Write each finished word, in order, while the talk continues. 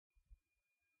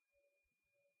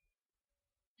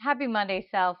Happy Monday,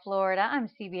 South Florida. I'm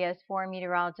CBS 4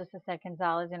 meteorologist Lisette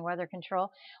Gonzalez in Weather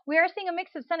Control. We are seeing a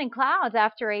mix of sun and clouds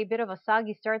after a bit of a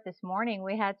soggy start this morning.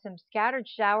 We had some scattered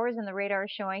showers, and the radar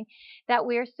showing that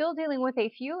we are still dealing with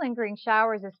a few lingering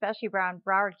showers, especially around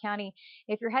Broward County.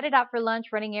 If you're headed out for lunch,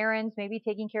 running errands, maybe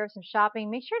taking care of some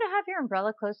shopping, make sure to have your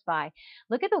umbrella close by.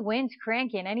 Look at the winds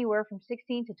cranking anywhere from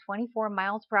 16 to 24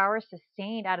 miles per hour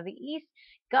sustained out of the east,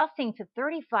 gusting to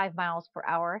 35 miles per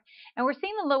hour. And we're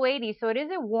seeing the low 80s, so it is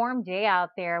a warm day out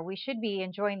there. We should be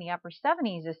enjoying the upper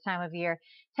 70s this time of year.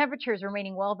 Temperatures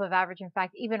remaining well above average, in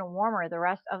fact, even warmer the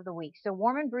rest of the week. So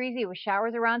warm and breezy with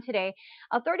showers around today.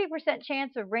 A 30%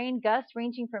 chance of rain gusts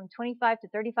ranging from 25 to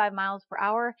 35 miles per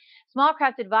hour. Small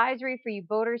craft advisory for you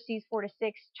boaters, seas 4 to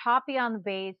 6, choppy on the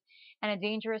bays, and a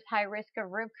dangerous high risk of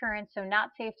rip currents, so not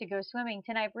safe to go swimming.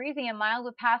 Tonight, breezy and mild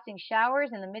with passing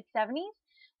showers in the mid 70s.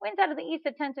 Winds out of the east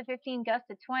at 10 to 15, gusts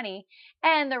to 20.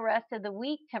 And the rest of the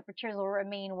week, temperatures will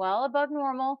remain well above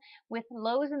normal with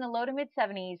lows in the low to mid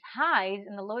 70s, highs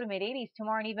in the low to mid 80s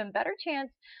tomorrow, an even better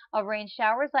chance of rain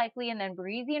showers likely, and then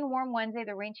breezy and warm Wednesday.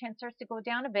 The rain chance starts to go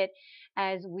down a bit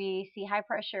as we see high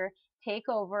pressure take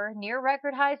over. Near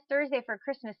record highs Thursday for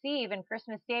Christmas Eve, and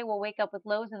Christmas Day will wake up with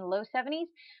lows in the low 70s,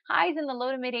 highs in the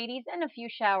low to mid 80s, and a few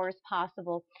showers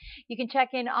possible. You can check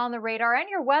in on the radar and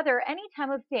your weather any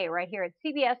time of day right here at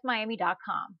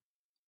CBSMiami.com.